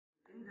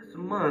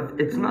month,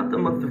 it's not the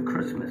month of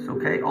Christmas,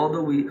 okay?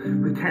 Although we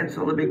can't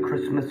celebrate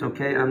Christmas,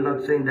 okay? I'm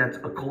not saying that's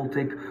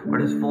occultic or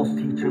there's false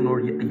teaching or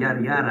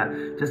yada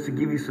yada. Just to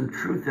give you some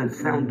truth and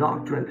sound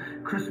doctrine,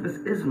 Christmas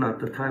is not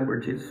the time where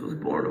Jesus was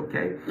born,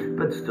 okay?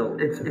 But still,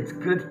 it's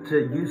good to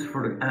use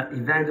for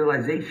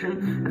evangelization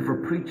and for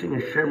preaching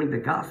and sharing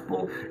the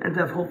gospel and to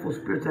have hopeful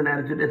spirits and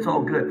attitude. It's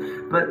all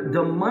good. But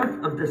the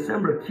month of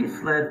December,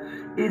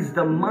 Kislev, is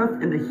the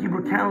month in the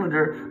Hebrew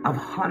calendar of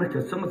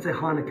Hanukkah. Someone say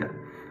Hanukkah.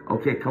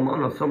 Okay, come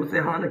on, someone say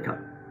Hanukkah.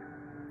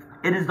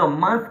 It is the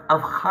month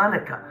of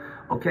Hanukkah.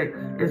 Okay,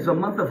 it's the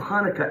month of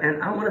Hanukkah,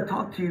 and I want to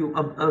talk to you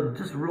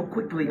just real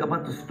quickly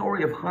about the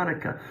story of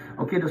Hanukkah.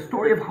 Okay, the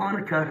story of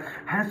Hanukkah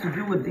has to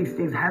do with these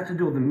things, has to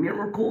do with the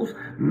miracles,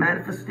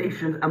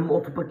 manifestations, and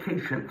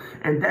multiplication.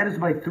 And that is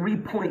my 3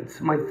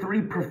 points, my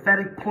 3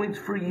 prophetic points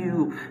for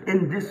you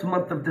in this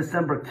month of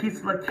December.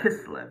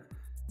 Kislev.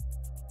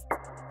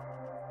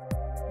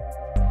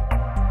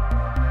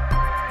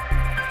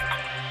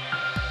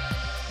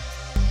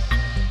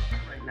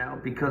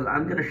 Because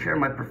I'm going to share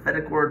my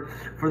prophetic word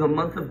for the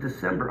month of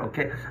December,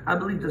 okay? I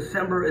believe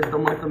December is the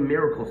month of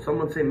miracles.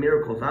 Someone say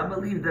miracles. I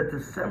believe that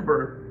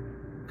December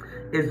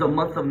is the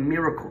month of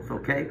miracles,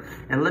 okay?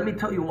 And let me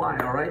tell you why,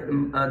 all right?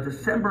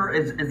 December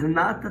is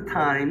not the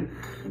time,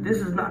 this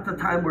is not the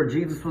time where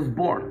Jesus was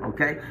born,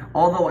 okay?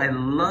 Although I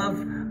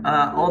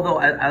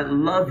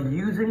love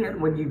using it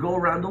when you go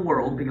around the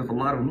world, because a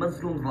lot of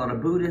Muslims, a lot of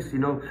Buddhists, you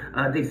know,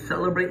 they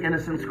celebrate, in a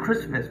sense,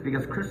 Christmas,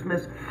 because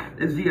Christmas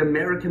is the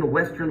American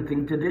Western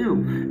thing to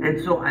do. And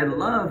so I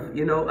love,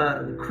 you know,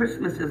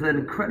 Christmas is an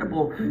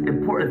incredible,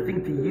 important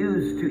thing to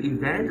use to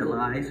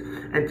evangelize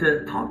and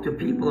to talk to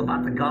people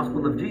about the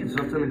gospel of Jesus.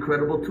 It's an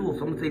incredible tool.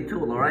 Someone say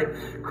tool, all right?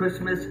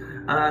 Christmas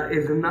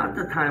is not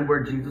the time where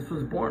Jesus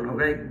was born,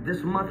 okay?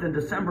 This month in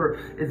December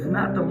is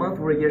not the month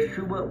where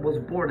Yeshua was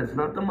born. It's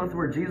not the month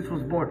where Jesus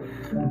was born.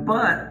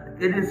 But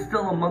it is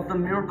still a month of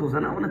miracles.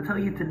 And I want to tell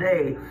you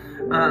today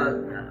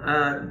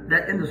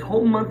that in this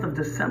whole month of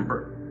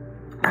December,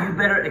 you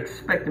better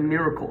expect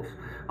miracles.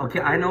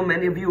 Okay, I know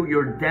many of you,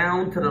 you're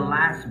down to the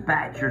last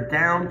batch. You're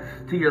down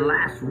to your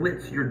last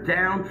wits. You're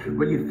down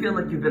where you feel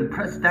like you've been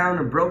pressed down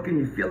and broken.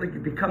 You feel like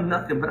you've become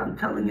nothing. But I'm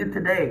telling you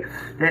today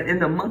that in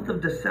the month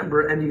of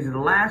December and these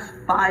last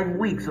 5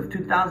 weeks of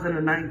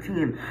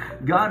 2019,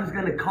 God is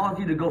going to cause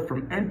you to go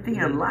from empty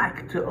and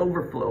lack to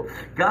overflow.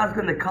 God's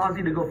going to cause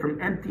you to go from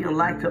empty and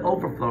lack to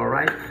overflow, all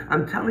right?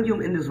 I'm telling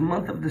you, in this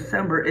month of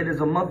December, it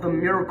is a month of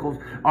miracles.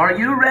 Are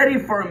you ready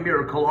for a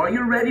miracle? Are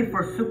you ready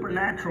for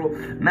supernatural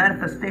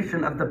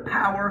manifestation of the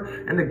power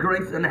and the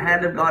grace and the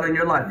hand of God in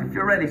your life? If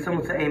you're ready,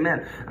 someone say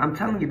amen. I'm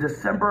telling you,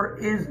 December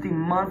is the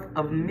month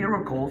of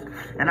miracles,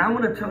 and I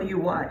want to tell you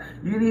why.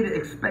 You need to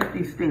expect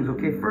these things,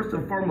 okay? First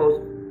and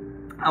foremost,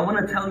 I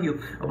want to tell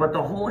you about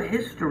the whole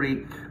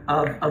history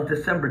of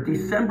December.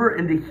 December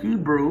in the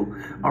Hebrew,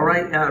 all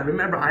right?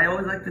 Remember, I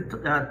always like to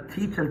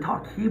teach and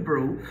talk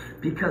Hebrew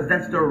because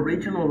that's the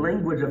original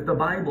language of the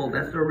Bible.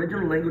 That's the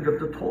original language of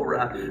the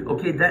Torah,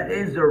 okay? That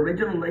is the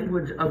original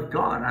language of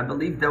God. I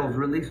believe that was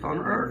released on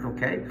earth,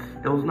 okay?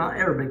 It was not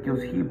Arabic, it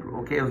was Hebrew,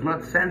 okay? It was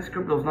not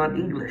Sanskrit, it was not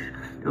English.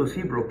 It was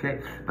Hebrew, okay?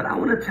 But I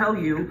want to tell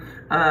you,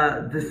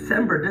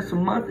 December, this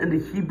month in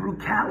the Hebrew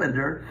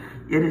calendar,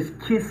 it is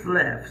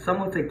Kislev.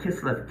 Someone say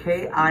Kislev.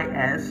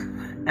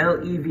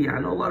 K-I-S-L-E-V. I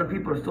know a lot of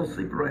people are still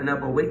sleeping right now,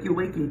 but wakey,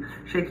 wakey,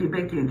 shakey,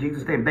 bakey in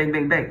Jesus' name. Bang,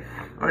 bang, bang.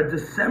 All right,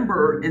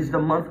 December is the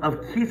month of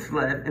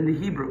Kislev in the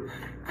Hebrew.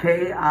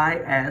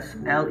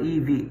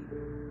 K-I-S-L-E-V.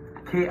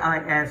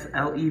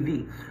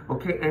 K-I-S-L-E-V.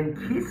 Okay, and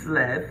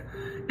Kislev,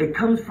 it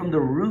comes from the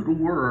root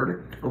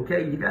word,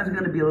 okay? You guys are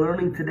going to be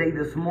learning today,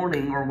 this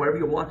morning, or wherever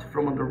you watch it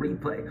from on the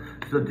replay.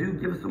 So do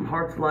give us some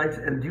hearts, likes,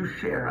 and do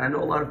share. I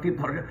know a lot of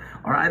people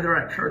are either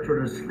at church or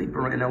they're sleeping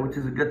right now, which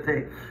is a good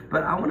thing.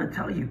 But I want to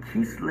tell you,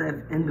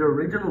 Kislev in the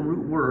original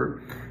root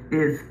word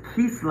is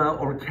Kisla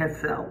or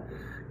Kesel.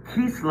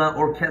 Kisla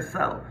or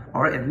Kesel.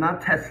 All right, if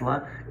not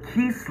Tesla,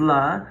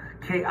 Kisla,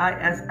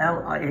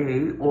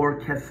 K-I-S-L-I-A, or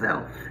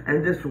Kesel.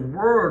 And this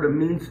word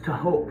means to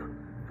hope.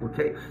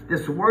 Okay,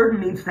 this word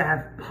means to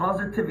have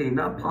positivity,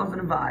 not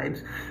positive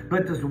vibes,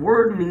 but this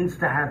word means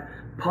to have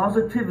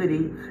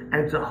positivity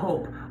and to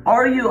hope.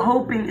 Are you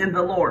hoping in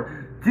the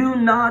Lord? Do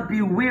not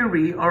be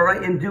weary, all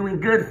right, in doing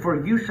good, for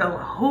you shall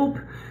hope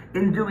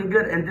in doing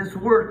good. And this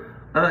word,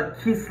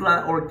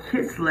 Kisla or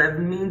Kislev,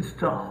 means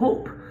to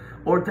hope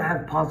or to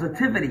have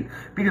positivity,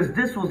 because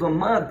this was a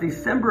month,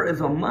 December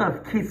is a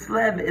month,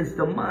 Kislev is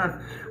the month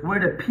where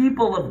the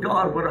people of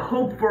God would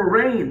hope for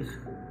rains.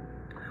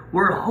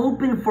 We're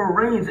hoping for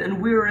rains,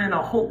 and we're in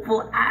a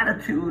hopeful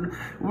attitude.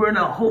 We're in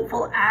a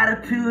hopeful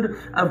attitude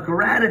of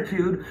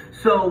gratitude.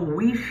 So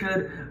we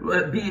should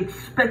be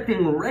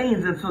expecting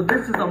rains. And so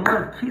this is a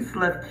month,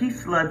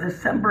 Kislev,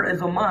 December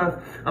is a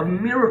month of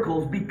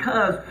miracles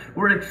because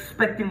we're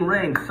expecting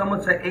rain.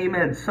 Someone say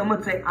amen.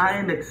 Someone say, I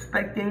am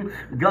expecting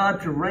God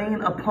to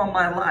rain upon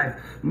my life.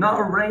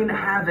 Not rain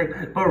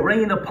havoc, but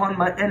rain upon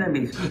my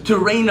enemies. To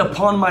rain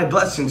upon my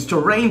blessings. To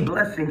rain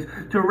blessings.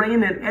 To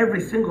rain in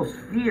every single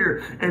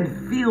sphere and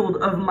and field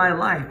of my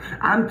life.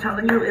 I'm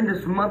telling you, in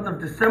this month of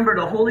December,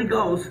 the Holy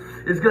Ghost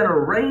is going to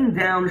rain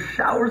down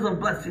showers of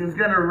blessings,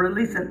 going to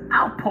release an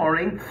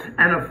outpouring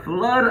and a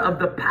flood of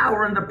the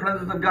power and the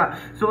presence of God.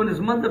 So in this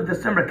month of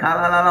December,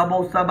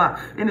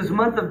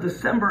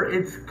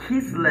 it's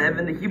Kislev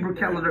in the Hebrew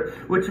calendar,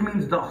 which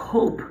means the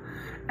hope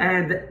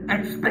and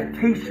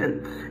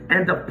expectation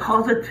and the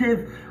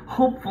positive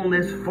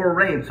hopefulness for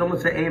rain. Someone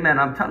say amen.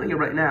 I'm telling you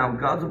right now,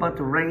 God's about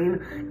to rain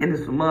in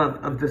this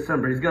month of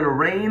December. He's going to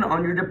rain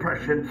on your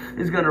depression.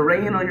 He's going to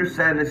rain on your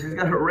sadness. He's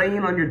going to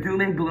rain on your doom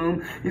and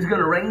gloom. He's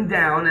going to rain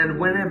down. And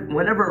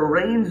whenever it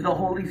rains the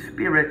Holy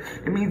Spirit,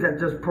 it means that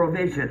there's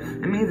provision.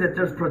 It means that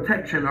there's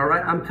protection. All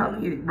right. I'm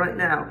telling you right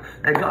now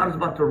that God is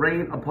about to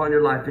rain upon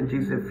your life in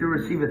Jesus. If you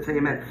receive it, say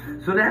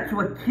amen. So that's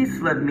what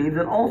Kislev means.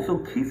 And also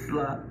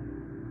Kislev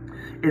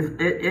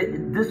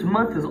this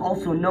month is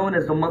also known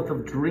as the month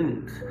of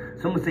dreams.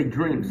 Someone say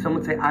dreams.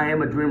 Someone say, I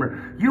am a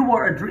dreamer. You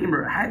are a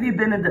dreamer. Have you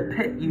been in the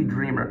pit, you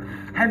dreamer?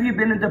 Have you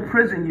been in the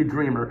prison, you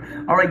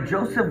dreamer? All right,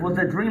 Joseph was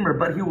a dreamer,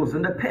 but he was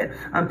in the pit.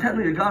 I'm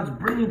telling you, God's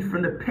bringing you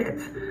from the pit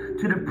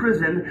to the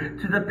prison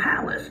to the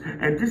palace.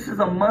 And this is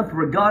a month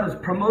where God is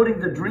promoting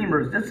the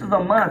dreamers. This is a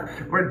month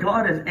where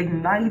God is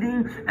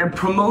igniting and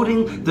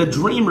promoting the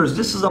dreamers.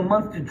 This is a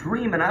month to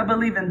dream. And I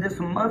believe in this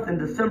month in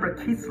December,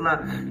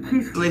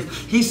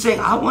 Kislev, he's saying,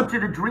 I want you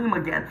to dream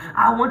again.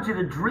 I want you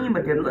to dream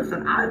again.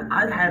 Listen,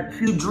 I've had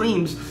 2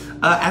 dreams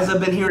as I've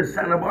been here in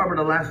Santa Barbara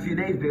the last few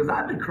days, because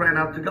I've been crying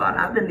out to God.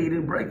 I've been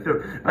needing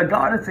breakthrough. But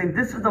God is saying,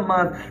 this is the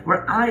month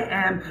where I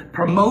am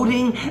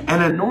promoting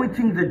and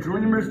anointing the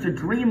dreamers to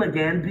dream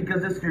again,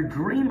 because it's your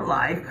dream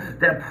life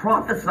that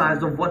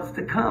prophesies of what's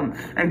to come.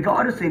 And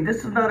God is saying,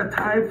 this is not a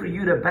time for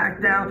you to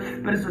back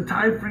down, but it's a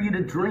time for you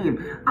to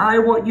dream. I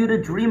want you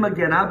to dream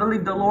again. I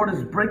believe the Lord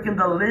is breaking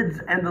the lids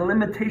and the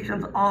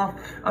limitations off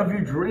of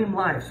your dream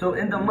life. So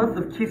in the month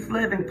of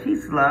Kislev and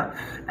Kislev,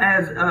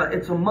 as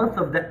it's a month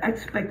of the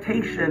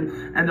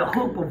expectation and the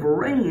hope of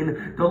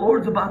rain, the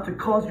Lord's about to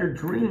cause your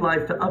dream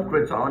life to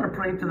upgrade. So I want to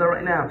pray into that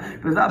right now,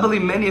 because I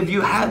believe many of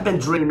you have been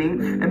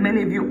dreaming, and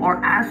many of you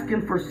are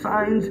asking for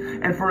signs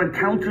and for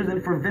encounters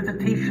and for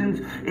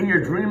visitations in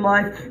your dream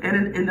life,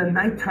 and in the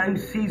nighttime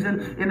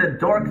season, in the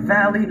dark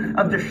valley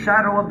of the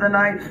shadow of the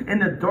night, in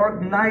the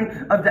dark night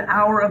of the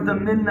hour of the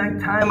midnight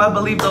time. I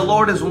believe the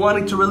Lord is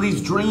wanting to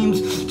release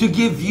dreams to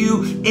give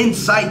you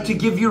insight, to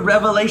give you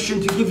revelation,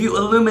 to give you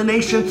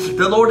illumination.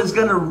 The Lord is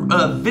going to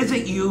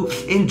visit you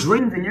in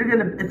dreams, and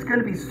it's going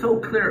to be so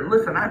clear.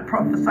 Listen, I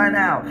prophesy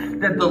now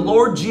that the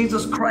Lord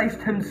Jesus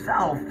Christ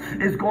himself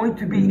is going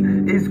to be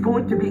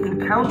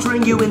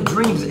encountering you in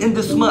dreams in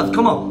this month.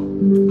 Come on.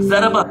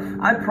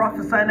 I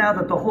prophesy now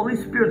that the Holy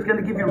Spirit is going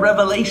to give you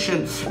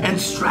revelation and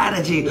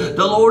strategy.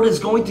 The Lord is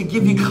going to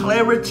give you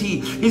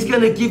clarity. He's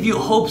going to give you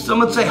hope.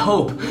 Someone say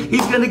hope.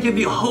 He's going to give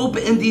you hope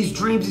in these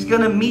dreams. He's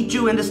going to meet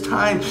you in this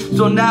time.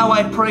 So now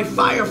I pray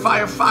fire,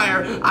 fire,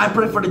 fire. I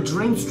pray for the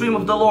dream stream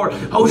of the Lord.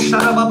 Oh,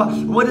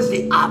 Shadababa. What is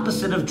the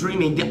opposite of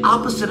dreaming? The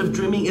opposite of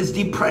dreaming is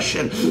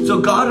depression. So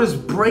God is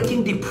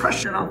breaking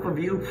depression off of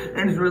you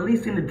and is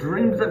releasing the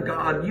dreams of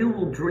God. You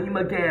will dream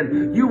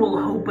again. You will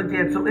hope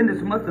again. So in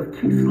this month of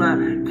Kislev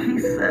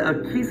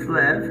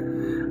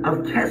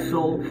of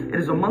Kessel, it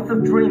is a month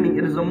of dreaming.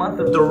 It is a month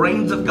of the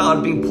rains of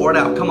God being poured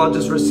out. Come on,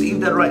 just receive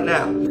that right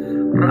now.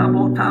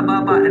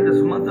 In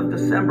this month of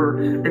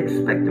December,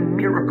 expect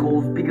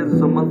miracles, because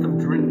it's a month of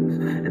dreams.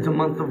 It's a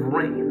month of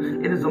rain.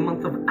 It is a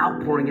month of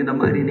outpouring in the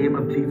mighty name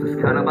of Jesus.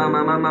 Come on,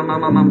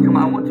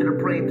 I want you to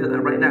pray into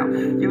that right now.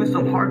 Give us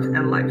some hearts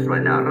and likes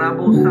right now.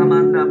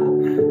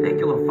 Thank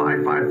you, Lord.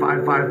 Fire, fire,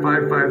 fire, fire,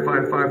 fire, fire,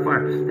 fire, fire,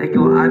 fire. Thank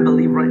you, Lord. I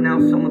believe right now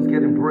someone's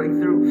getting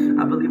breakthrough.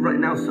 I believe right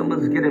now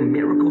someone's getting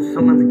miracles.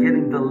 Someone's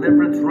getting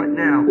deliverance right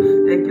now.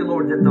 Thank you,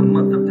 Lord, that the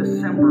month of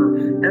December,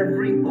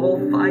 all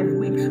 5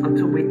 weeks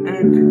until we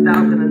end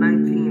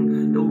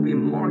 2019, it will be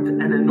marked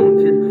and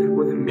anointed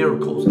with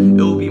miracles. It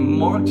will be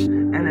marked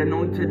and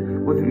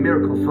anointed with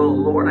miracles. So,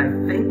 Lord, I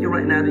thank you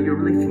right now that you're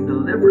releasing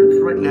deliverance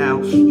right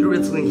now. You're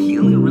releasing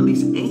healing.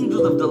 Release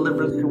angels of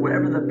deliverance to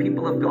wherever the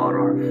people of God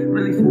are.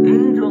 Release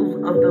angels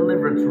of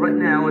deliverance right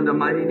now in the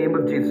mighty name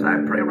of Jesus. I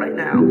pray right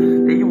now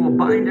that you will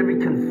bind every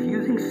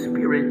confusing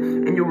spirit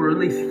and you will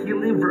release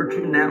healing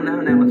virtue now.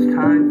 It's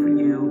time for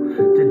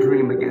you to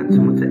dream again.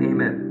 Someone say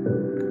amen.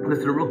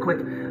 Listen, real quick,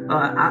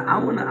 I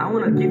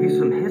want to give you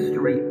some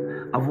history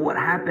of what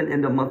happened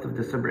in the month of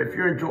December. If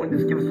you're enjoying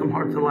this, give us some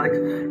hearts and likes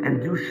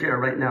and do share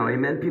right now.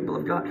 Amen, people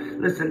of God.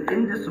 Listen,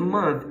 in this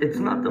month, it's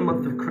not the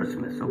month of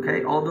Christmas,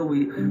 okay? Although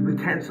we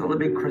can't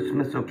celebrate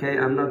Christmas, okay?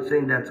 I'm not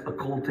saying that's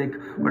occultic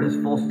or there's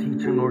false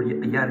teaching or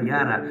yada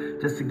yada.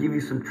 Just to give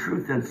you some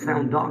truth and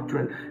sound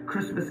doctrine,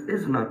 Christmas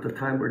is not the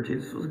time where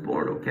Jesus was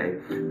born, okay?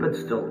 But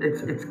still,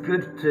 it's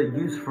good to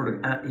use for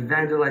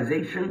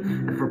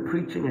evangelization and for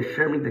preaching and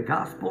sharing the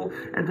gospel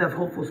and to have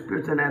hopeful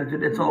spirits and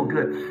attitude. It's all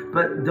good.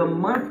 But the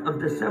month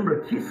of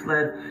December,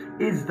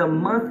 Kislev, is the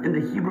month in the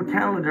Hebrew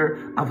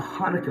calendar of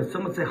Hanukkah.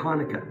 Someone say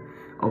Hanukkah.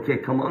 Okay,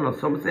 come on.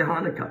 Someone say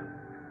Hanukkah.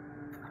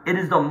 It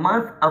is the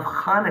month of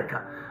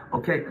Hanukkah.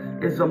 okay,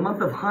 is the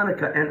month of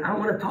Hanukkah. And I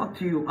want to talk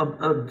to you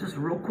just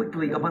real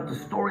quickly about the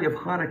story of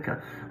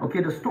Hanukkah.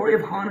 Okay, the story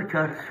of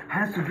Hanukkah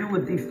has to do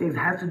with these things,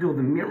 has to do with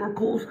the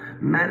miracles,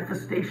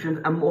 manifestations,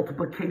 and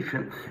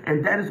multiplication.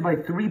 And that is my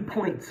 3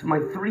 points, my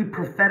 3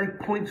 prophetic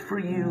points for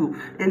you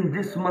in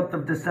this month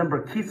of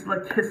December.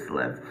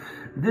 Kislev.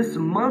 This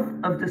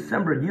month of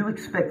December, you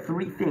expect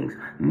 3 things.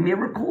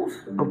 Miracles,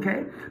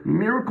 okay?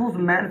 Miracles,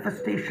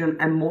 manifestation,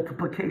 and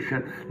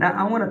multiplication. Now,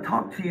 I want to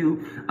talk to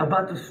you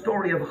about the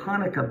story of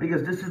Hanukkah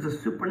because this is a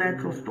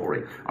supernatural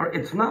story.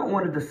 It's not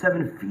one of the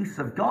 7 feasts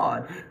of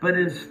God, but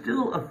it is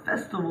still a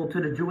festival to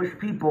the Jewish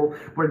people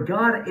where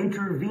God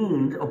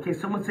intervened. Okay,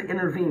 someone say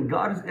intervene.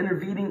 God is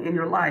intervening in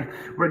your life,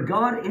 where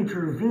God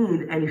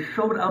intervened and He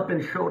showed up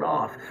and showed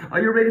off.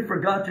 Are you ready for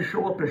God to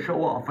show up and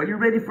show off? Are you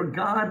ready for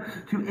God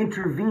to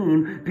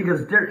intervene?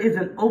 Because there is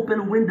an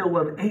open window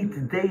of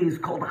 8 days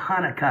called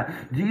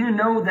Hanukkah. Do you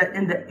know that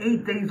in the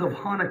 8 days of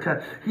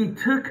Hanukkah,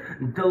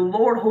 the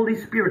Lord Holy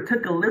Spirit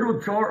took a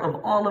little jar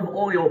of olive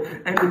oil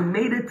and He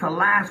made it to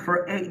last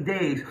for 8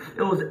 days.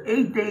 It was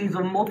 8 days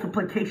of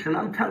multiplication.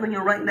 I'm telling you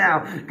right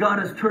now,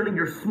 God is turning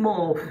your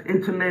small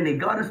into many.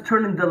 God is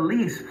turning the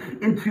least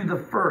into the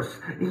first.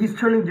 He's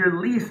turning your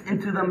least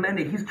into the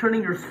many. He's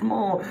turning your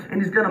small and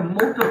He's going to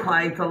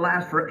multiply it to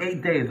last for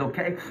 8 days,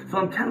 okay? So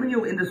I'm telling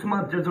you, in this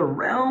month, there's a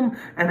realm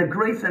and a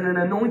grace and an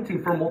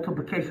anointing for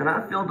multiplication.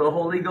 I feel the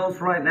Holy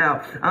Ghost right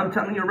now. I'm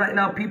telling you right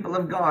now, people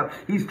of God,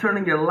 He's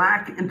turning your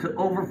lack into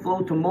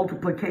overflow to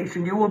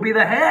multiplication. You will be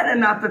the head and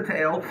not the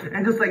tail.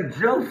 And just like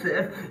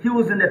Joseph, he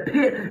was in the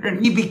pit and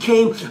he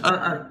became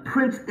a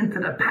prince into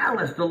the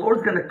palace. The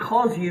Lord's going to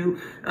cause you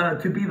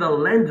to be the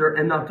lender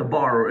and not the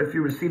borrower. If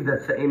you receive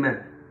that, say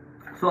amen.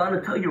 So I'm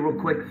going to tell you real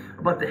quick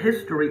about the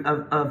history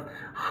of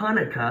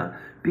Hanukkah,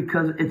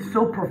 because it's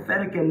so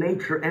prophetic in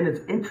nature and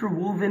it's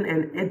interwoven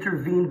and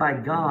intervened by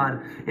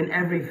God in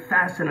every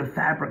facet and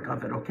fabric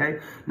of it, okay?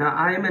 Now,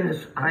 I am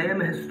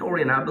a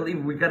historian. I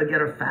believe we got to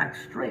get our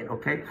facts straight,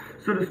 okay?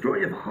 So the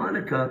story of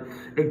Hanukkah,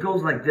 it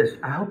goes like this.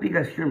 I hope you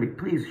guys hear me.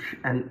 Please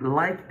and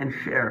like and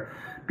share,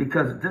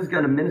 because this is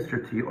going to minister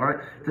to you, all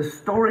right? The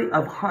story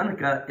of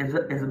Hanukkah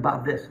is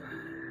about this.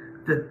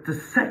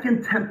 The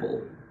second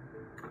temple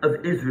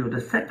of Israel,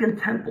 the second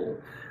temple,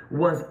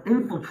 was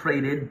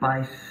infiltrated by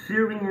a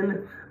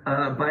Syrian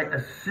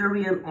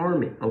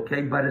army,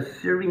 okay, by the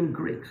Syrian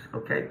Greeks,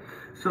 okay.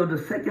 So the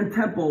second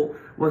temple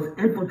was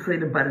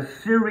infiltrated by the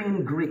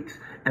Syrian Greeks.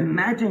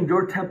 Imagine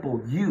your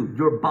temple,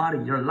 your body,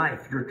 your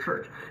life, your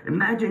church.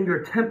 Imagine your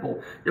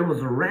temple. It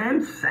was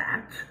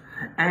ransacked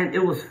and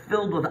it was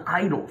filled with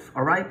idols,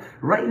 all right.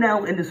 Right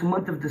now in this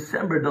month of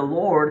December, the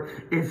Lord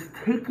is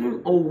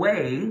taking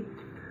away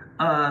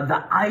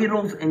the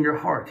idols in your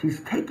heart.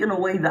 He's taken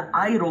away the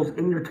idols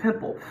in your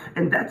temple.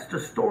 And that's the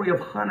story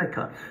of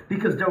Hanukkah.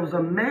 Because there was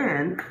a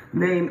man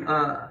named,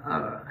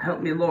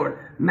 help me Lord,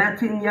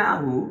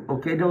 Matityahu,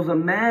 okay? There was a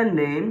man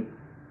named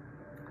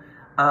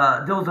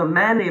Matityahu.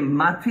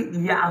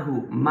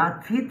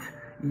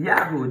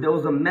 There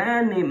was a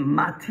man named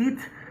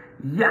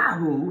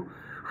Matityahu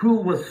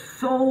who was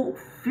so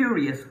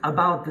furious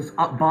about this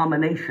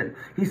abomination.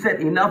 He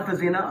said, enough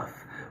is enough.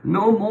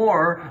 No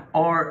more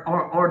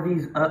are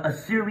these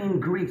Assyrian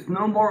Greeks,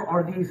 no more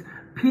are these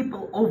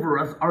people over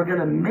us are going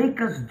to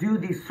make us do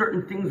these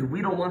certain things we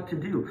don't want to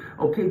do,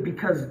 okay?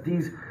 Because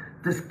this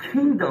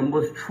kingdom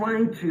was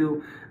trying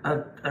to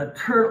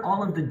turn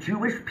all of the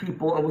Jewish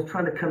people and was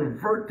trying to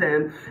convert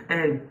them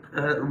and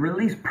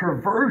release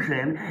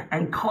perversion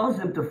and cause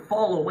them to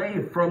fall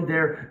away from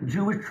their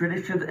Jewish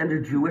traditions and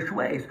their Jewish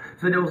ways.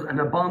 So there was an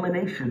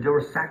abomination. They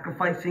were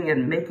sacrificing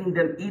and making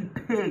them eat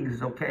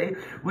pigs, okay,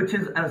 which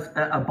is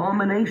an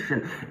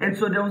abomination. And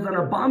so there was an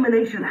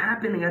abomination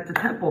happening at the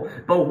temple.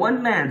 But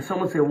one man,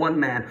 someone say one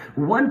man,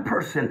 one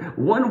person,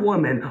 one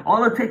woman,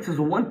 all it takes is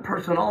one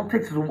person, all it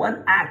takes is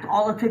one act,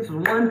 all it takes is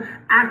one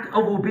act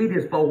of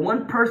obedience. But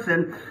one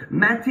person,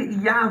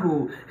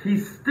 Matityahu, he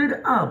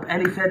stood up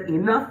and he said,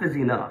 enough is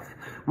enough.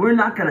 We're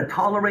not going to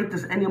tolerate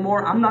this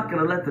anymore. I'm not going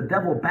to let the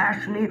devil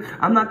bash me.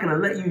 I'm not going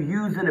to let you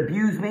use and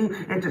abuse me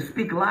and to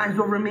speak lies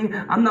over me.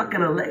 I'm not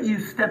going to let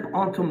you step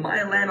onto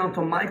my land,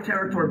 onto my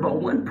territory.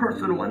 But one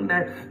person, one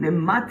man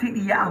named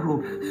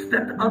Matityahu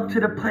stepped up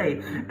to the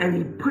plate and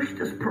he pushed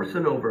this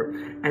person over.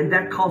 And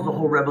that caused a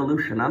whole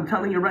revolution. I'm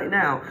telling you right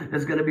now,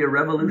 there's going to be a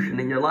revolution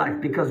in your life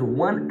because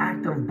one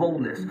act of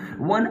boldness,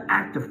 one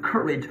act of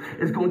courage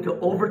is going to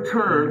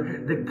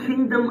overturn the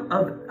kingdom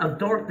of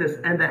darkness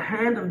and the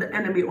hand of the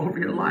enemy over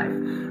your life.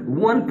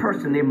 One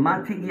person named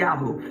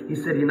Matityahu, he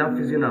said enough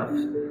is enough.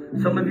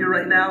 Some of you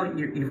right now,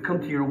 you've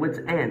come to your wit's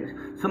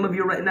end. Some of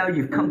you right now,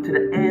 you've come to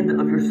the end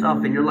of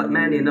yourself and you're like,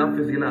 man, enough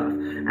is enough.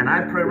 And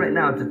I pray right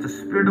now that the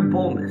spirit of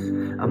boldness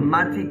of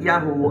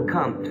Matityahu will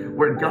come,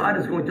 where God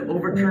is going to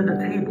overturn the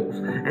tables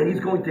and He's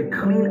going to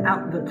clean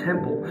out the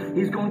temple.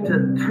 He's going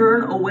to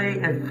turn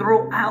away and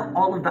throw out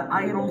all of the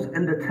idols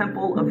in the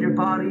temple of your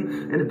body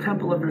and the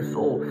temple of your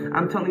soul.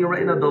 I'm telling you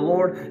right now, the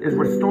Lord is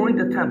restoring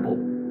the temple.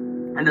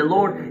 And the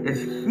Lord is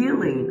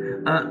healing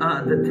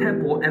the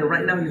temple, and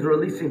right now He's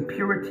releasing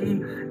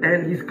purity,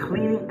 and He's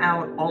cleaning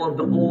out all of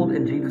the old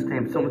in Jesus'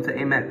 name. Someone say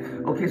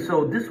amen. Okay,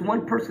 so this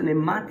one person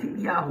named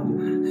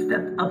Yahu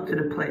stepped up to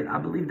the plate. I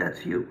believe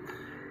that's you.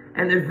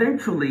 And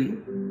eventually,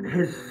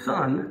 his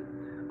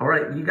son, all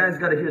right, you guys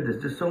got to hear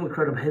this. This is so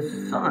incredible.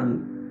 His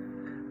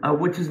son,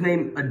 which is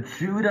named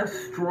Judah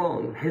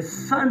Strong, his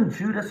son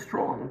Judah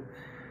Strong,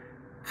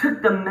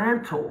 took the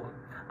mantle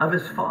of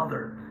his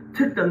father,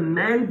 took the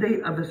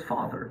mandate of his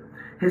father,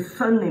 his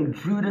son named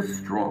Judah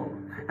Strong.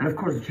 And of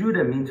course,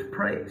 Judah means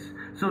praise.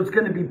 So it's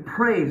going to be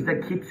praise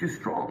that keeps you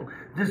strong.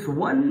 This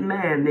one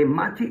man named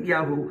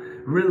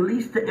Yahu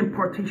released the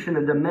impartation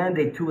and the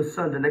mandate to his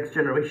son, the next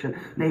generation,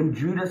 named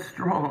Judah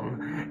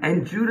Strong.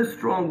 And Judah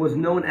Strong was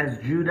known as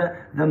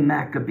Judah the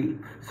Maccabee.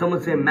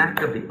 Someone say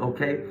Maccabee,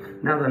 okay?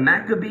 Now the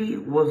Maccabee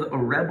was a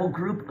rebel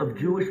group of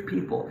Jewish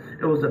people.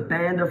 It was a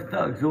band of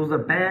thugs. It was a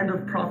band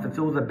of prophets.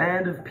 It was a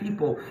band of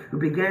people who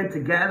began to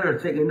gather and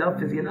say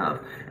enough is enough.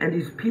 And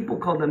these people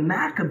called the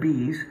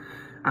Maccabees,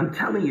 I'm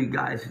telling you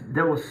guys,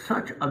 there was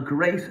such a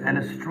grace and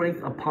a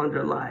strength upon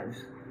their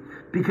lives,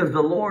 because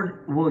the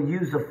Lord will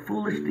use the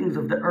foolish things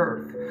of the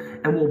earth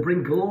and will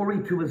bring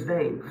glory to His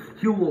name.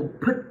 He will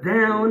put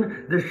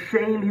down the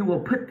shame. He will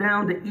put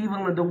down the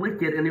evil and the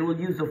wicked, and He will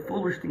use the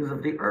foolish things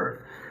of the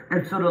earth.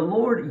 And so the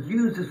Lord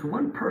used this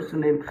one person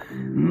named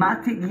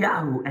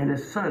Yahu and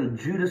his son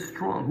Judah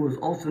Strong, who is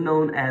also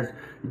known as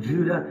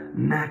Judah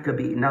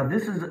Maccabee. Now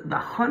this is the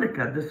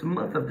Hanukkah, this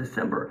month of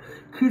December.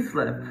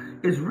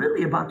 Kislev is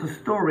really about the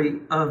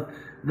story of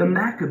the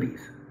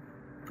Maccabees,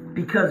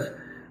 because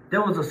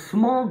there was a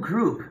small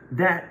group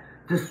that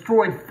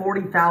destroyed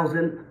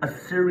 40,000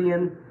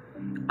 Assyrian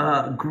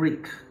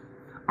Greeks.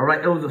 All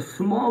right, it was a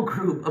small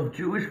group of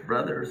Jewish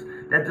brothers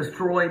that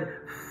destroyed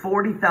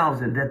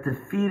 40,000, that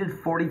defeated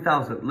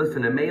 40,000.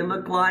 Listen, it may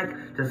look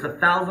like just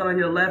 1,000 on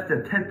your left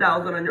and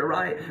 10,000 on your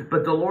right,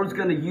 but the Lord's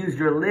going to use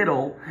your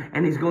little,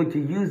 and He's going to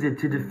use it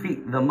to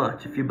defeat the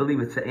much. If you believe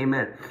it, say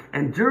amen.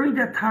 And during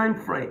that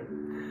time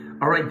frame,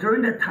 all right,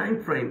 during that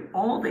time frame,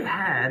 all they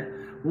had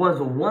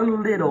was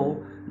one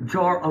little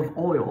jar of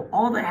oil.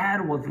 All they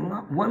had was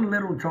one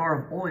little jar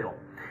of oil.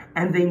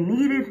 And they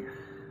needed,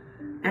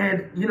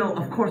 and you know,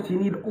 of course, you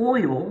need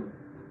oil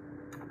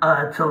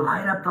to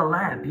light up the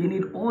lamp. You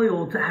need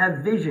oil to have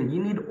vision.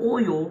 You need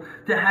oil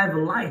to have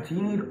light.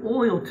 You need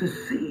oil to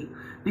see.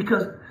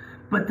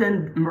 But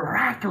then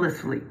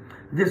miraculously,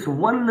 this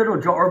one little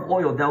jar of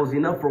oil that was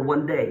enough for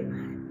one day,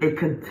 it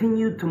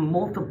continued to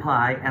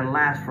multiply and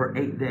last for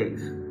 8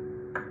 days.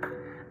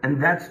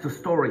 And that's the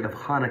story of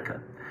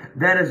Hanukkah.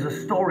 That is the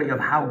story of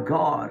how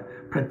God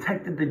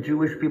protected the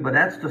Jewish people.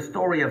 That's the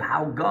story of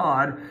how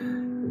God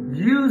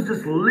used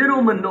this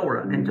little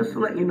menorah. And just to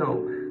let you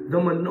know, the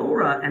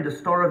menorah and the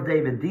Star of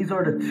David, these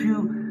are the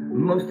two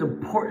most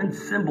important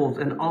symbols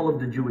in all of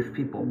the Jewish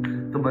people.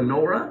 The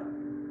menorah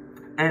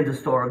and the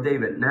Star of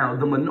David. Now,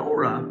 the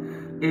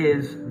menorah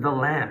is the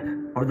lamp,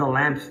 or the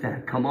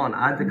lampstand. Come on,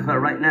 I declare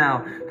right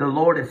now, the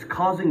Lord is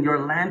causing your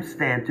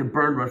lampstand to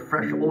burn with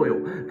fresh oil.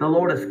 The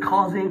Lord is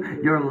causing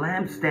your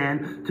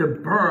lampstand to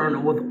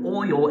burn with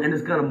oil, and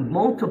it's going to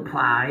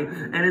multiply,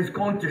 and it's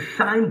going to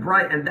shine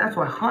bright. And that's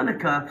why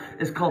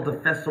Hanukkah is called the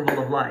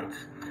Festival of Lights.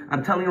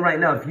 I'm telling you right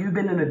now, if you've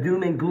been in a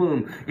doom and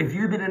gloom, if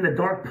you've been in a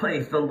dark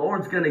place, the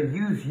Lord's going to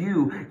use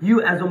you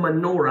as a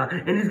menorah,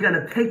 and He's going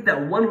to take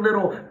that one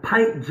little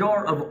pint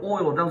jar of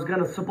oil that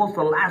was supposed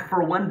to last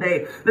for one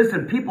day.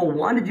 Listen, people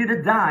wanted you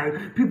to die.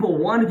 People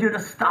wanted you to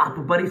stop,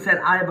 but He said,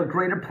 I have a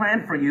greater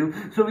plan for you.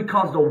 So He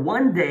caused the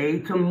one day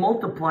to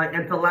multiply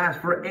and to last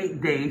for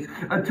 8 days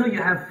until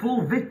you have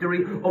full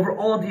victory over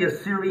all the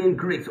Assyrian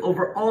Greeks,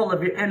 over all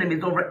of your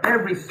enemies, over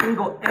every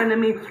single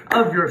enemy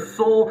of your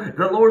soul.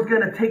 The Lord's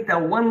going to take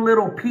that one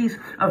little piece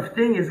of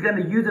thing, is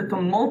going to use it to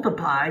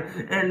multiply,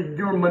 and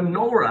your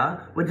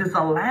menorah, which is a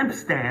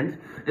lampstand,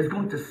 is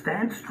going to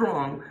stand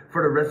strong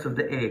for the rest of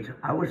the age.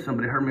 I wish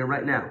somebody heard me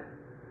right now.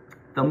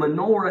 The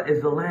menorah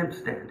is the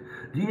lampstand.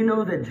 Do you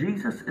know that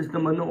Jesus is the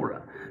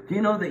menorah? Do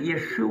you know that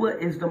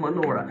Yeshua is the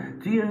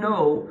menorah? Do you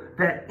know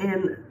that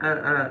in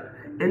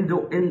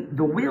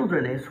the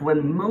wilderness,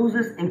 when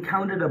Moses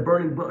encountered a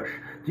burning bush,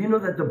 do you know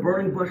that the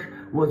burning bush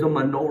was a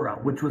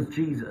menorah, which was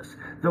Jesus?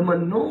 The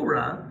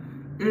menorah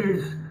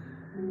is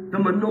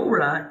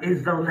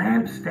the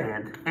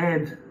lampstand,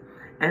 and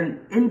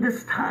in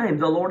this time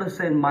the Lord is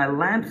saying, my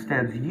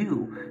lampstands,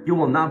 you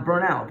will not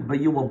burn out, but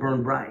you will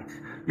burn bright.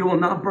 You will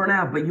not burn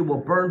out, but you will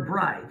burn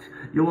bright.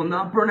 You will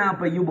not burn out,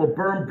 but you will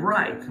burn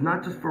bright,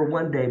 not just for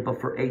one day, but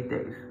for 8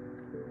 days.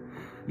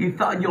 You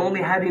thought you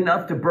only had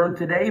enough to burn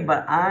today,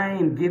 but I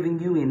am giving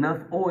you enough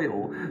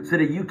oil so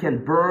that you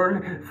can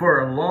burn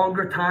for a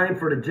longer time,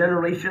 for the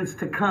generations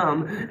to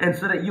come, and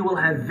so that you will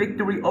have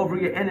victory over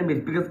your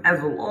enemies. Because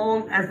as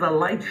long as the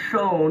light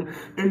shone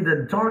in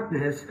the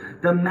darkness,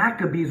 the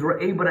Maccabees were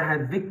able to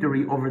have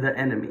victory over their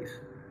enemies.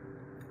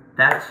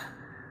 That's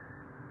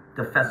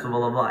the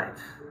Festival of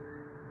Lights.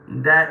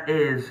 That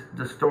is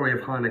the story of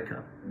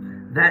Hanukkah.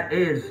 That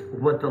is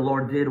what the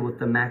Lord did with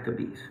the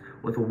Maccabees,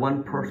 with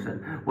one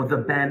person, with a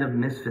band of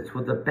misfits,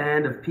 with a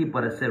band of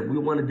people that said, we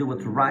want to do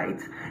what's right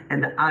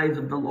in the eyes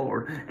of the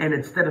Lord. And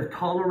instead of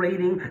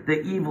tolerating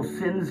the evil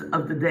sins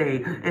of the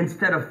day,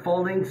 instead of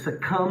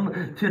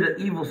succumb to the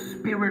evil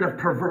spirit of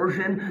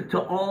perversion, to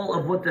all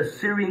of what the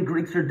Syrian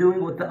Greeks are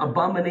doing with the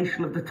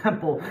abomination of the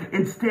temple,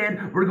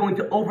 instead, we're going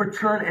to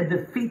overturn and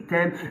defeat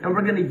them, and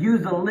we're going to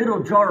use a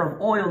little jar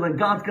of oil, and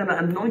God's going to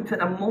anoint it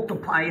and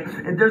multiply it,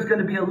 and there's going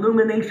to be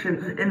illumination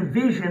and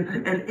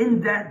vision, and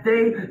in that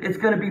day, it's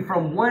going to be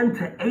from 1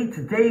 to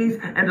 8 days,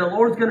 and the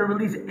Lord's going to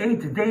release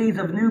 8 days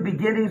of new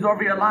beginnings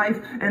over your life.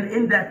 And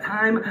in that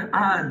time,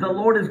 the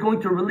Lord is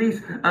going to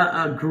release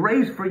a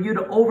grace for you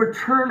to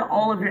overturn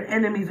all of your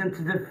enemies and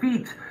to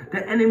defeat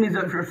the enemies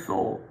of your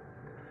soul.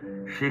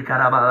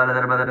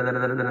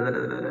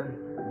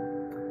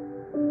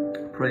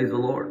 Praise the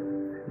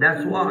Lord.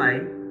 That's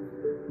why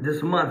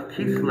this month,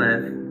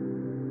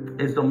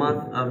 Kislev, is the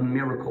month of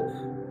miracles.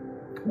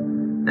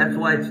 That's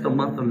why it's the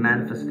month of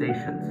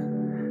manifestations.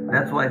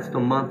 That's why it's the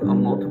month of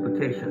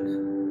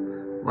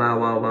multiplications. Wow,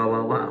 wow, wow,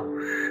 wow, wow.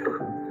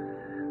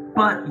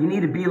 But you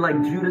need to be like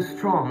Judah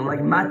strong, like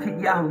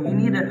Matityahu. You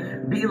need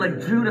to be like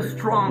Judah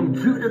strong,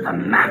 Judah the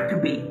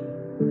Maccabee.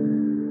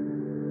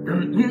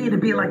 You need to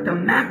be like the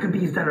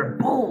Maccabees that are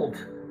bold.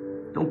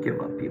 Don't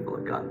give up, people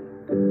of God.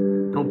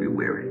 Don't be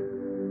weary.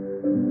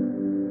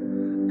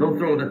 Don't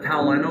throw in the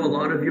towel. I know a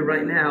lot of you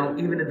right now,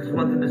 even in this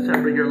month of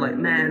December, you're like,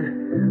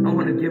 man, I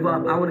want to give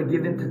up. I want to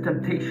give in to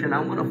temptation.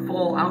 I want to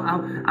fall.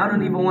 I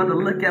don't even want to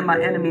look at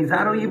my enemies.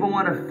 I don't even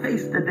want to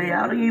face the day.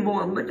 I don't even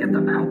want to look at the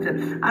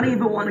mountain. I don't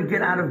even want to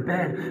get out of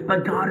bed.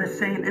 But God is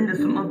saying, in this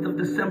month of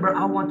December,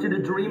 I want you to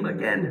dream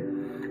again.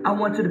 I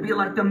want you to be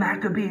like the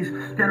Maccabees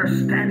that are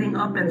standing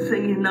up and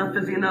saying, enough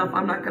is enough.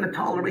 I'm not going to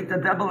tolerate the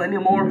devil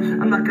anymore.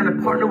 I'm not going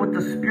to partner with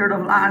the spirit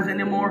of lies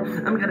anymore.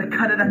 I'm going to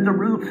cut it at the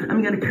root.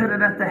 I'm going to cut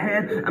it at the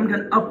head. I'm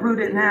going to uproot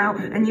it now.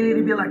 And you need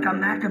to be like a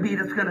Maccabee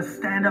that's going to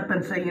stand up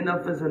and say,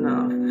 enough is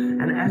enough.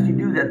 And as you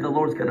do that, the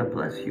Lord's going to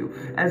bless you.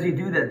 As you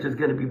do that, there's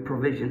going to be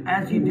provision.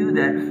 As you do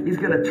that, He's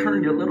going to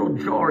turn your little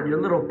jar,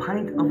 your little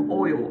pint of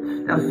oil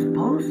that was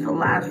supposed to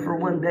last for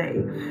one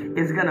day,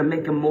 is going to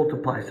make it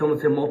multiply. Someone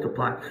say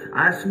multiply.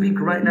 I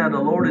speak right now, the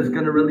Lord is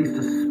going to release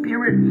the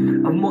spirit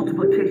of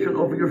multiplication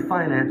over your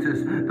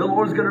finances. The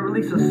Lord is going to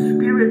release a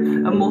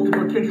spirit of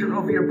multiplication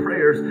over your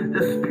prayers.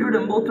 The spirit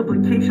of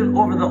multiplication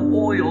over the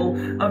oil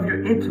of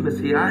your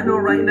intimacy. I know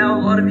right now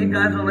a lot of you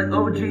guys are like,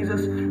 oh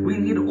Jesus, we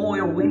need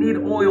oil. We need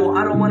oil.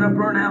 I don't want to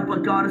burn out.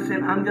 But God is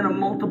saying, I'm going to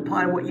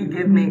multiply what you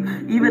give me.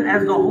 Even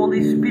as the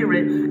Holy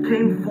Spirit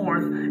came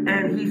forth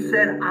and He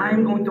said,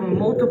 I'm going to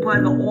multiply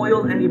the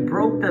oil, and He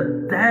broke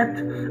the depth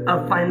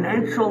of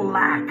financial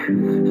lack.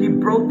 He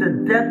broke the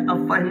depth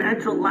of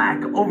financial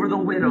lack over the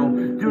widow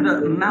through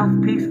the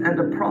mouthpiece and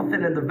the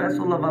prophet and the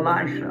vessel of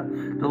Elisha.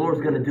 The Lord's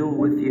going to do it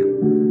with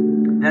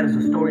you. That is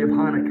the story of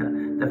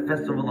Hanukkah, the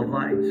festival of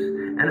lights.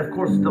 And of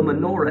course, the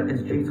menorah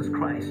is Jesus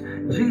Christ.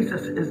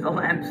 Jesus is the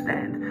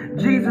lampstand.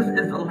 Jesus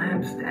is the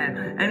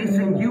lampstand. And He's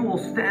saying, you will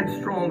stand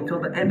strong till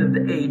the end of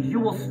the age. You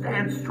will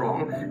stand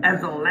strong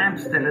as a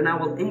lampstand, and I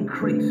will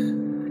increase.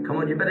 Come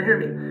on, you better hear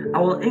me. I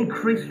will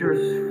increase your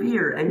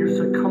sphere and your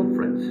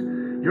circumference,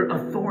 your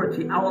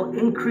authority. I will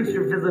increase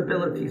your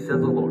visibility,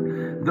 says the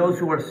Lord. Those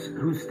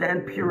who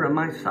stand pure on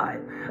my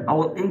side, I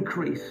will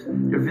increase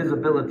your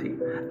visibility.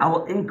 I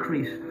will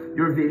increase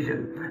your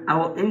vision. I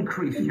will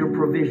increase your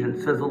provision,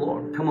 says the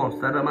Lord. Come on.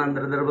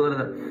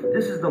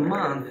 This is the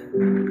month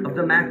of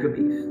the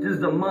Maccabees. This is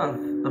the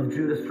month of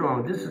Judah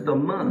Strong. This is the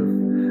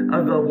month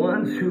of the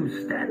ones who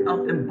stand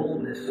up in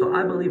boldness. So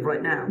I believe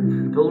right now,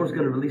 the Lord's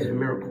going to release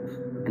miracles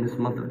in this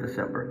month of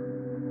December.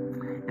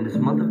 In this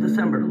month of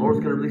December, the Lord's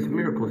going to release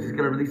miracles. He's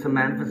going to release a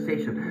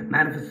manifestation.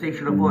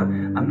 Manifestation of what?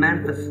 A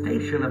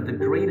manifestation of the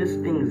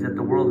greatest things that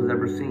the world has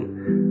ever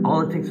seen.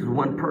 All it takes is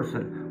one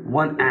person,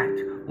 one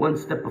act, one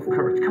step of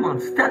courage. Come on,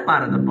 step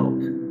out of the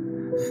boat.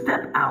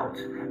 Step out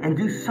and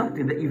do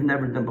something that you've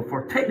never done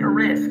before. Take a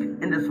risk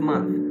in this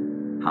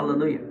month.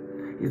 Hallelujah.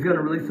 He's going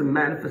to release a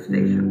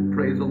manifestation.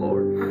 Praise the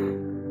Lord.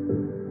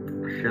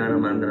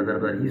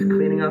 He's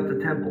cleaning out the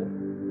temple.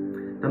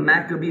 The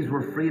Maccabees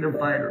were freedom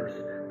fighters.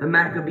 The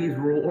Maccabees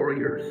were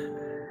warriors.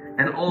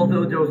 And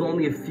although there was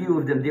only a few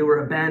of them, they were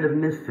a band of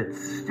misfits.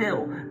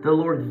 Still, the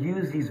Lord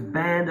used these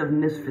band of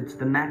misfits,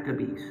 the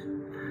Maccabees,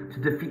 to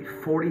defeat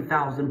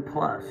 40,000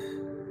 plus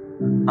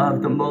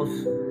of the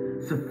most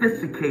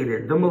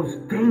sophisticated, the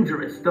most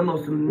dangerous, the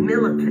most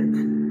militant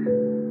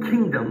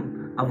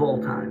kingdom of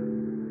all time.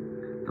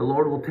 The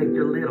Lord will take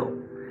your little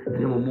and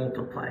He will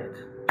multiply it.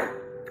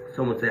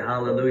 Someone say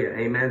hallelujah.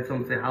 Amen.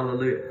 Someone say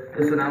hallelujah.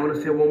 Listen, I want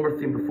to say one more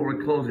thing before we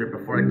close here.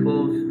 Before I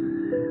close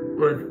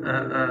with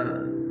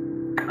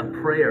a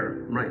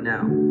prayer right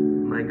now.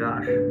 My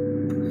gosh. You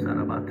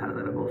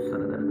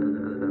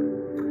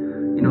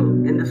know,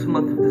 in this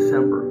month of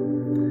December,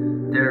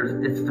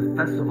 it's the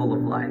festival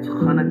of lights.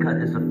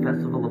 Hanukkah is a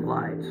festival of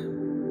lights.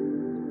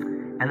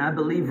 And I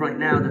believe right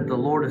now that the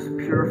Lord is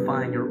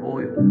purifying your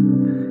oil.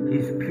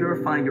 He's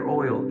purifying your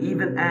oil.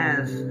 Even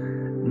as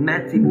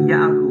Matthew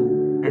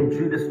and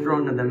Judah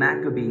Strong and the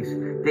Maccabees,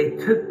 they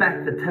took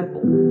back the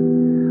temple.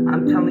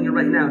 I'm telling you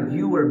right now,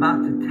 you are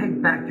about to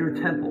take back your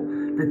temple,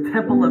 the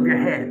temple of your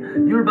head.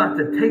 You're about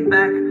to take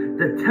back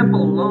the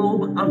temple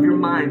lobe of your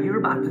mind. You're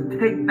about to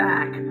take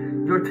back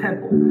your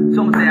temple.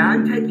 Someone say,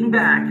 I'm taking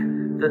back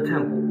the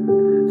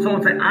temple.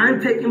 Someone say, I'm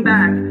taking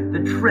back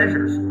the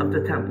treasures of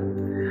the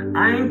temple.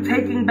 I'm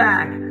taking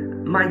back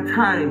my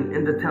time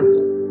in the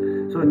temple.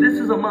 So this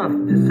is a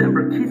month,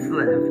 December,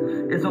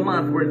 Kislev, is a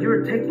month where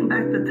you're taking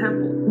back the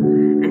temple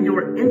and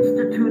you're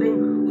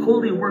instituting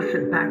holy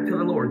worship back to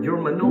the Lord. Your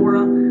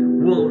menorah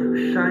will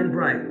shine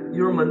bright.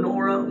 Your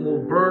menorah will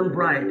burn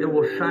bright. It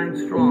will shine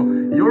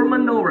strong. Your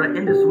menorah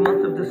in this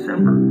month of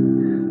December,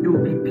 you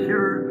will be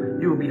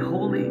pure, you will be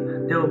holy,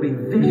 there will be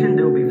vision,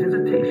 there will be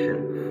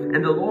visitation,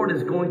 and the Lord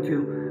is going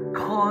to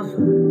cause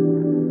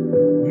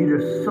you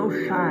to so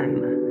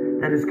shine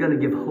that it's going to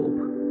give hope.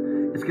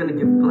 It's going to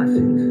give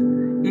blessings.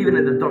 Even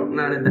in the dark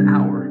night of the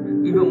hour,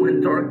 even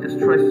when darkness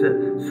tries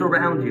to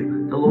surround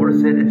you, the Lord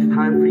has said it's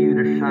time for you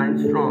to shine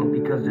strong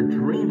because the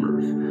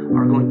dreamers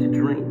are going to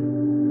dream.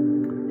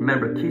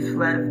 Remember,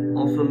 Kislev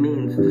also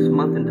means this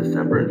month in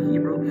December in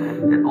Hebrew.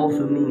 It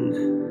also means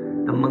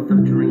the month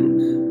of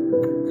dreams.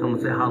 Someone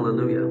say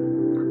hallelujah.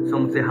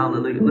 Someone say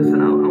hallelujah.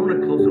 Listen, I want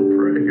to close in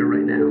prayer here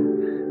right now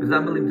because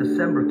I believe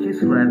December,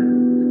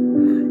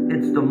 Kislev,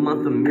 it's the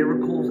month of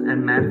miracles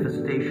and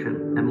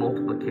manifestation and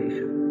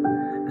multiplication.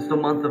 It's the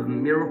month of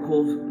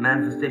miracles,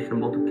 manifestation,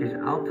 and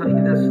multiplication. I'll tell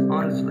you this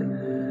honestly.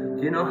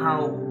 Do you know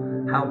how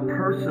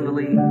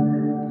personally,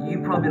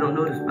 you probably don't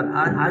know this, but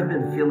I've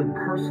been feeling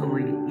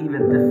personally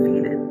even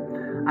defeated.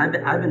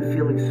 I've been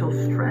feeling so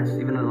stressed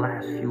even in the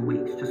last few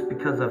weeks just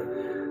because of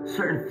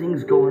certain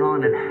things going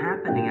on and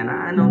happening. And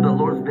I know the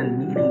Lord's been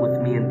meeting with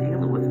me and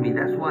dealing with me.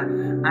 That's why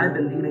I've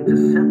been needing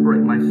to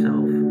separate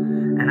myself.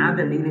 And I've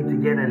been needing to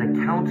get an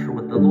encounter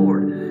with the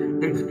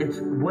Lord. It's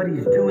what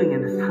He's doing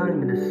in this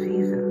time, in this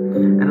season.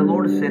 And the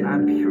Lord is saying,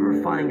 I'm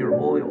purifying your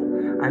oil.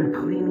 I'm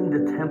cleaning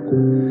the temple.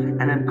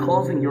 And I'm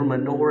causing your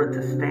menorah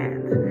to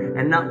stand.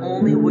 And not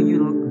only will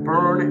you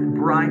burn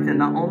bright, and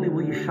not only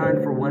will you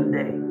shine for one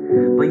day,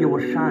 but you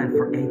will shine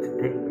for 8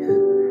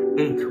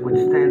 days. 8, which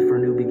stands for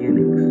new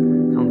beginnings.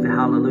 Someone say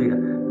hallelujah.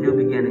 New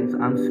beginnings.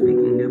 I'm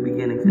speaking new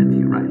beginnings into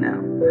you right now.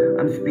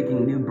 I'm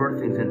speaking new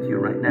birthings into you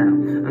right now.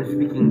 I'm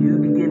speaking new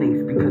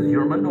beginnings because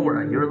your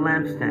menorah, your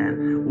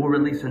lampstand, will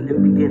release a new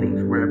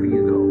beginnings wherever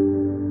you go.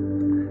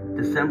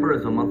 December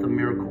is a month of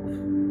miracles.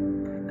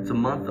 It's a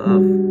month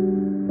of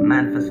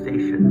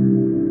manifestation.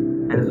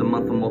 And it's a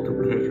month of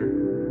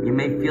multiplication. You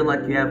may feel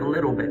like you have a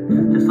little bit.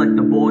 Just like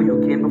the boy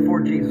who came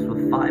before Jesus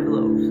with 5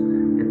 loaves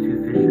and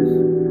 2 fishes.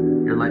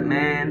 You're like,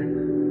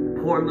 man,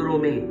 poor little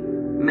me.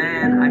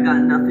 Man, I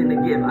got nothing to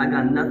give. I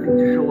got nothing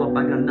to show up.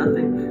 I got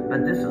nothing.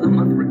 But this is a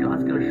month where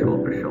God's going to show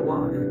up and show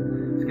off.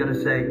 He's going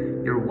to say,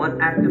 your one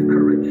act of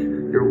courage,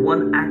 your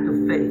one act of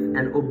faith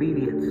and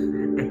obedience,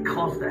 it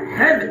caused the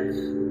heavens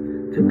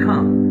to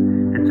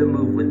come and to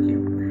move with you.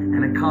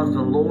 And it caused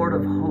the Lord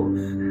of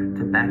hosts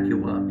to back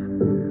you up.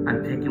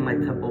 I'm taking my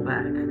temple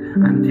back.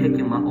 I'm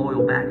taking my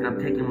oil back. And I'm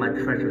taking my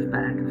treasures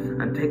back.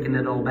 I'm taking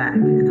it all back.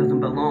 It doesn't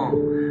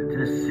belong to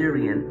the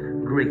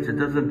Syrian Greeks. It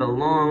doesn't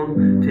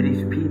belong to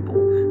these people,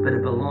 but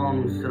it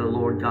belongs to the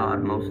Lord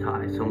God Most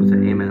High. Someone say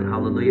amen,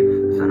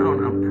 hallelujah. So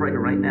I'm praying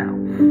right now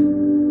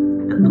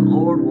that the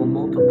Lord will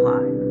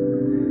multiply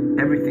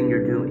everything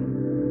you're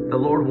doing. The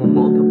Lord will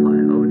multiply.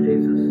 Oh,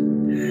 Jesus.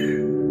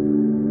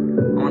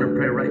 I want to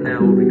pray right now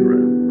over you.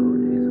 Oh,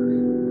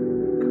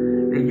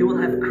 Jesus. That you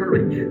will have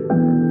courage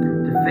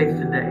to face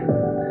the day.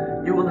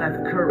 You will have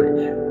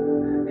courage.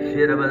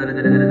 You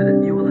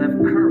will have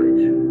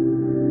courage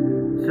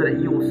so that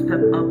you will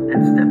step up and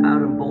step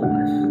out in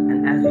boldness.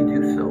 And as you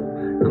do so,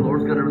 the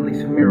Lord's going to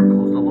release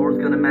miracles. The Lord's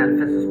going to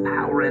manifest His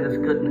power and His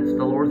goodness.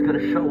 The Lord's going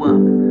to show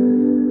up.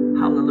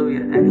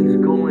 Hallelujah. And He's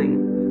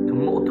going to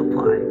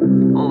multiply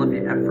all of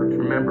your efforts.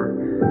 Remember,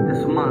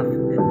 this month,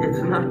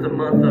 it's not the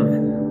month of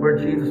where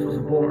Jesus was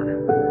born.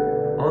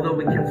 Although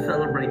we can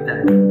celebrate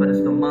that, but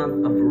it's the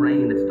month of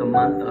rain. It's the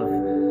month of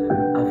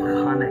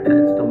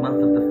Hanukkah. It's the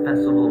month of the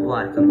Festival of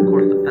Lights. And of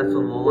course, the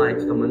Festival of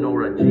Lights, the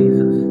menorah,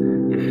 Jesus,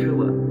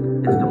 Yeshua,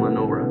 is the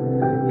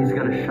menorah. He's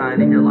going to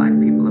shine in your life,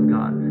 people of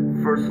God.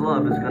 First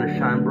love is going to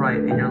shine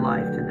bright in your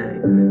life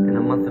today. In the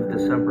month of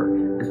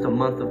December, it's the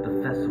month of the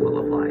Festival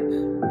of Lights.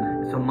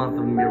 It's a month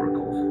of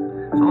miracles.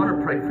 So I want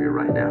to pray for you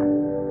right now.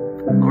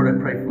 Lord,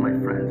 I pray for my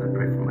friends. I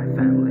pray for my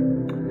family.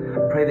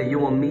 I pray that you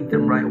will meet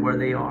them right where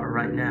they are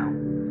right now.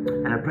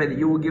 And I pray that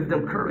you will give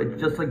them courage,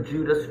 just like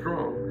Judah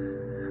strong.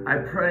 I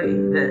pray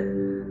that,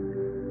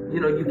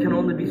 you can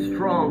only be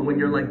strong when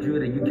you're like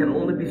Judah. You can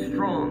only be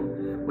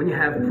strong when you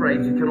have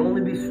praise. You can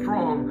only be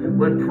strong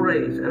when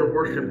praise and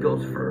worship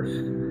goes first.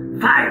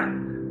 Fire!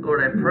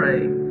 Lord, I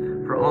pray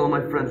for all of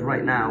my friends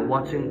right now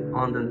watching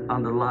on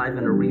the live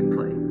and the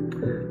replay,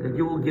 that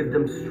you will give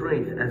them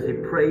strength as they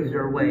praise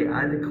their way.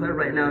 I declare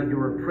right now you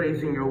are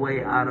praising your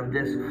way out of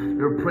this.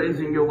 You're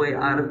praising your way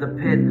out of the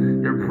pit.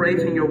 You're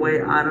praising your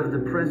way out of the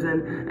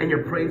prison. And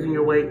you're praising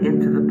your way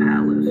into the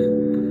palace.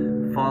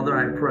 Father,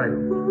 I pray.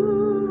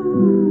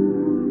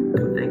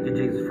 Thank you,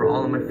 Jesus, for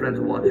all of my friends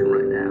watching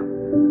right now.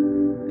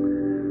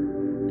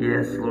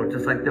 Yes, Lord,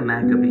 just like the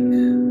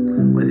Maccabees,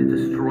 where they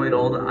destroyed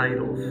all the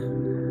idols,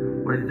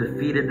 where they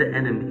defeated the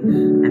enemies,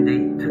 and they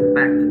took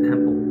back the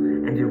temple,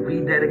 and they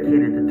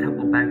rededicated the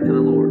temple back to the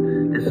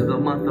Lord. This is a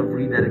month of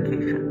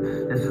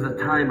rededication. This is a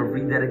time of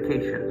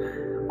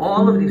rededication.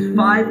 All of these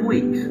 5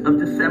 weeks of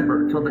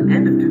December till the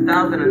end of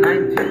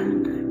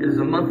 2019, it is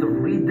a month of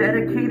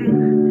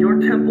rededicating your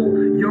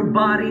temple, your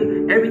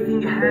body,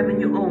 everything you have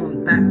and you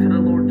own back to the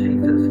Lord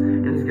Jesus.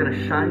 And He's going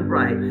to shine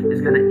bright.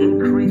 He's going to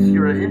increase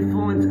your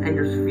influence and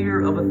your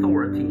sphere of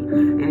authority.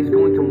 And He's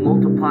going to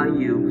multiply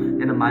you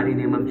in the mighty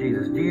name of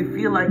Jesus. Do you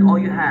feel like all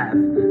you have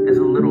is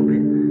a little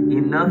bit?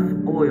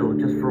 Enough oil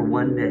just for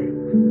one day.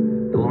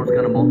 The Lord's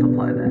going to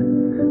multiply that.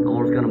 The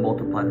Lord's going to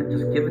multiply that.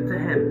 Just give it to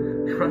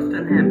Him. Trust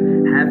in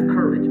Him. Have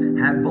courage.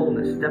 Have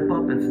boldness. Step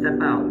up and step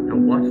out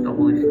and watch the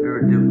Holy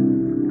Spirit do it.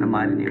 In the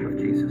mighty name of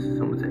Jesus.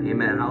 Someone say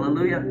amen.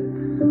 Hallelujah.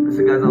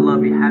 Listen, guys, I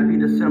love you. Happy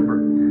December.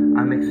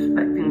 I'm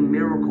expecting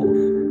miracles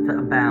to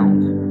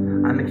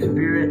abound. I'm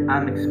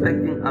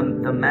expecting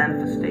the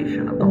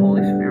manifestation of the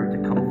Holy Spirit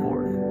to come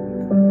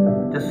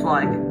forth. Just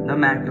like the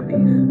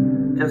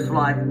Maccabees. Just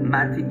like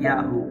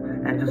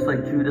Mattiyahu. And just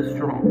like Judah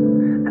Strong.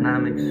 And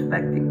I'm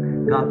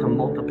expecting God to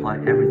multiply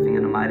everything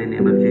in the mighty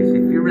name of Jesus.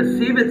 If you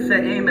receive it,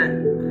 say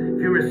amen.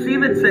 If you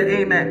receive it,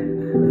 say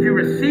amen. If you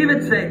receive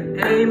it, say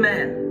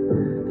amen.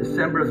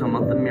 December is a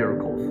month of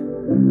miracles.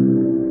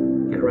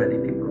 Get ready,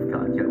 people of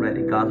God. Get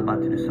ready. God's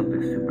about to do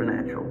something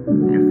supernatural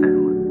in your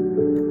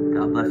family.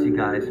 God bless you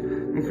guys.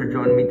 Thanks for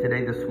joining me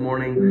today, this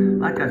morning.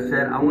 Like I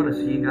said, I want to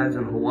see you guys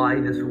in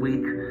Hawaii this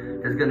week.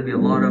 There's going to be a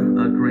lot of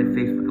great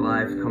Facebook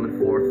Lives coming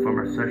forth from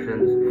our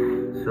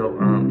sessions. So,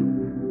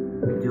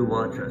 do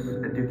watch us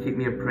and do keep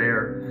me in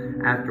prayer.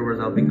 Afterwards,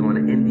 I'll be going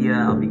to India.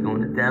 I'll be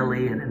going to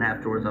Delhi. And then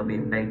afterwards, I'll be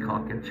in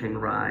Bangkok and Chiang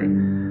Rai,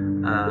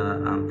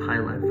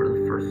 Thailand for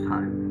the first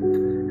time.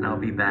 And I'll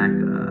be back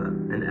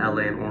in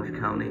LA and Orange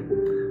County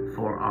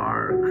for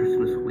our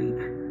Christmas week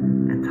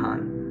and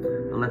time.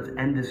 But let's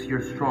end this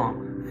year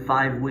strong.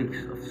 5 weeks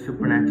of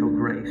supernatural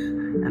grace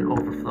and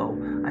overflow.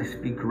 I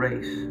speak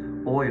grace,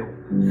 oil,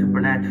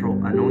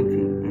 supernatural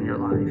anointing in your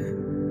life.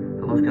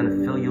 The Lord's going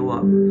to fill you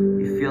up.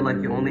 You feel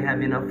like you only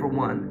have enough for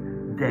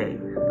one day,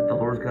 but the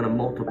Lord's going to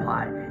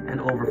multiply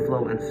and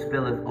overflow and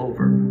spill it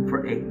over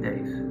for 8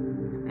 days.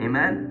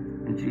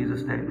 Amen? In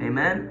Jesus' name.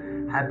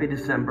 Amen? Happy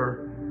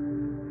December.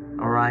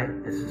 All right?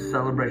 It's a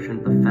celebration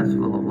of the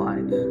Festival of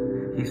Lights.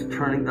 He's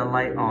turning the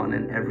light on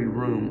in every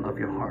room of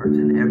your heart,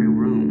 in every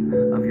room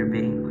of your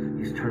being.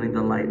 He's turning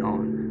the light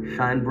on.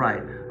 Shine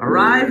bright.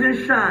 Arise and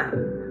shine,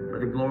 for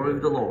the glory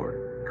of the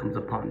Lord comes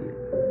upon you.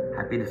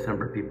 Happy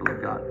December, people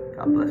of God.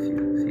 God bless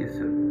you. See you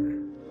soon.